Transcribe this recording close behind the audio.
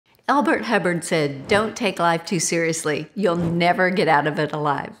Albert Hubbard said, "Don't take life too seriously. You'll never get out of it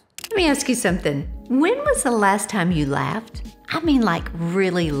alive." Let me ask you something. When was the last time you laughed? I mean, like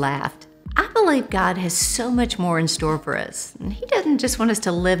really laughed. I believe God has so much more in store for us. And He doesn't just want us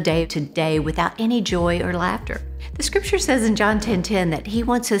to live day to day without any joy or laughter. The scripture says in John 10:10 that He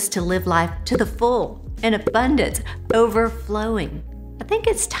wants us to live life to the full, in abundance, overflowing. I think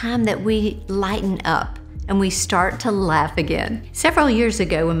it's time that we lighten up and we start to laugh again. Several years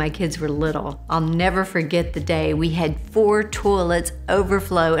ago when my kids were little, I'll never forget the day we had 4 toilets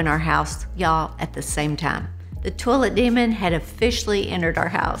overflow in our house, y'all, at the same time. The toilet demon had officially entered our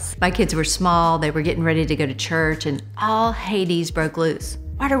house. My kids were small, they were getting ready to go to church, and all Hades broke loose.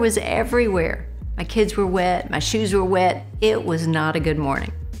 Water was everywhere. My kids were wet, my shoes were wet. It was not a good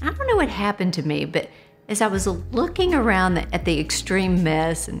morning. I don't know what happened to me, but as I was looking around at the extreme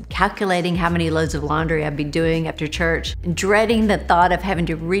mess and calculating how many loads of laundry I'd be doing after church and dreading the thought of having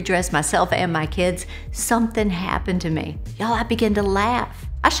to redress myself and my kids, something happened to me. Y'all, I began to laugh.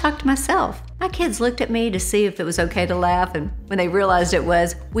 I shocked myself. My kids looked at me to see if it was okay to laugh, and when they realized it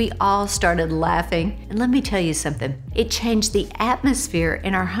was, we all started laughing. And let me tell you something, it changed the atmosphere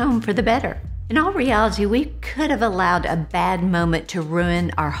in our home for the better. In all reality, we could have allowed a bad moment to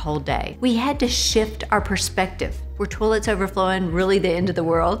ruin our whole day. We had to shift our perspective. Were toilets overflowing really the end of the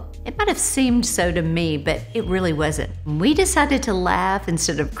world? It might have seemed so to me, but it really wasn't. When we decided to laugh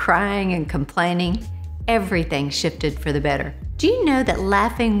instead of crying and complaining, everything shifted for the better. Do you know that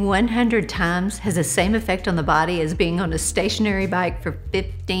laughing 100 times has the same effect on the body as being on a stationary bike for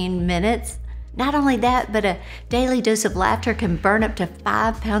 15 minutes? Not only that, but a daily dose of laughter can burn up to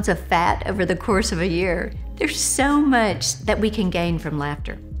 5 pounds of fat over the course of a year. There's so much that we can gain from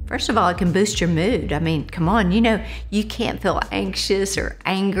laughter. First of all, it can boost your mood. I mean, come on, you can't feel anxious or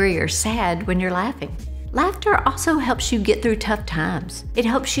angry or sad when you're laughing. Laughter also helps you get through tough times. It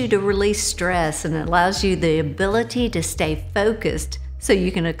helps you to release stress and allows you the ability to stay focused so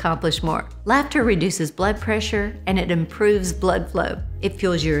you can accomplish more. Laughter reduces blood pressure and it improves blood flow. It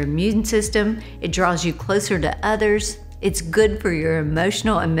fuels your immune system, it draws you closer to others, it's good for your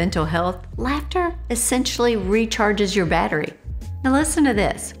emotional and mental health. Laughter essentially recharges your battery. Now listen to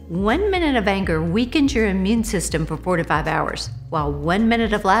this. 1 minute of anger weakens your immune system for 4 to 5 hours, while 1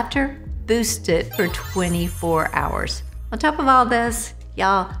 minute of laughter boosts it for 24 hours. On top of all this,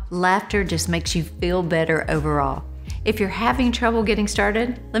 y'all, laughter just makes you feel better overall. If you're having trouble getting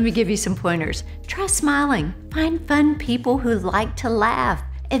started, let me give you some pointers. Try smiling. Find fun people who like to laugh.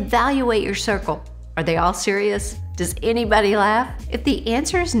 Evaluate your circle. Are they all serious? Does anybody laugh? If the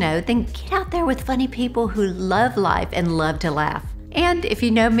answer is no, then get out there with funny people who love life and love to laugh. And if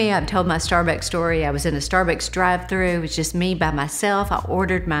you know me, I've told my Starbucks story. I was in a Starbucks drive-thru. It was just me by myself. I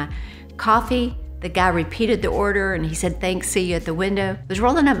ordered my coffee. The guy repeated the order and he said, "Thanks, see you at the window." I was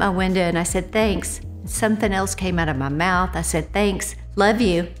rolling up my window and I said, "Thanks." Something else came out of my mouth. I said, "Thanks, love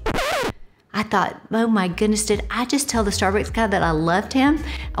you." I thought, oh my goodness, did I just tell the Starbucks guy that I loved him?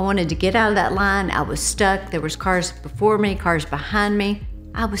 I wanted to get out of that line. I was stuck. There was cars before me, cars behind me.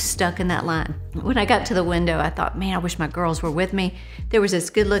 I was stuck in that line. When I got to the window, I thought, man, I wish my girls were with me. There was this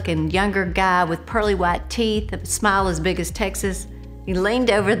good-looking younger guy with pearly white teeth, a smile as big as Texas. He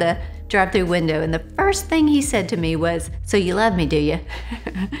leaned over the drive-through window, and the first thing he said to me was, "So you love me, do you?"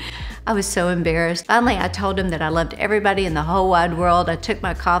 I was so embarrassed. Finally, I told him that I loved everybody in the whole wide world. I took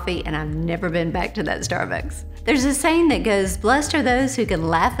my coffee, and I've never been back to that Starbucks. There's a saying that goes, "Blessed are those who can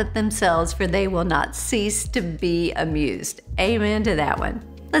laugh at themselves, for they will not cease to be amused." Amen to that one.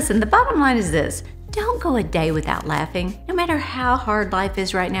 Listen, the bottom line is this. Don't go a day without laughing. No matter how hard life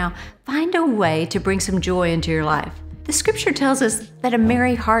is right now, find a way to bring some joy into your life. The scripture tells us that a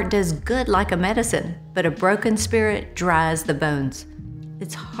merry heart does good like a medicine, but a broken spirit dries the bones.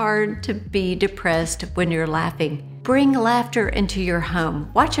 It's hard to be depressed when you're laughing. Bring laughter into your home.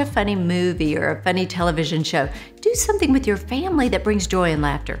 Watch a funny movie or a funny television show. Do something with your family that brings joy and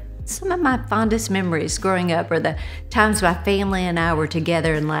laughter. Some of my fondest memories growing up are the times my family and I were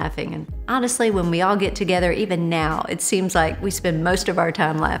together and laughing. And honestly, when we all get together, even now, it seems like we spend most of our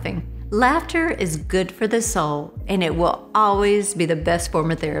time laughing. Laughter is good for the soul, and it will always be the best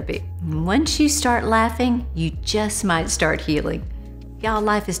form of therapy. And once you start laughing, you just might start healing. Y'all,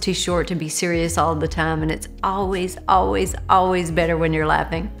 life is too short to be serious all the time, and it's always, always, always better when you're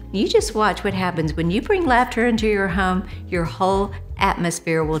laughing. You just watch what happens when you bring laughter into your home. Your whole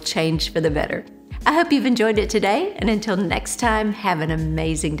atmosphere will change for the better. I hope you've enjoyed it today, and until next time, have an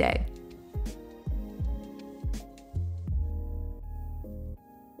amazing day.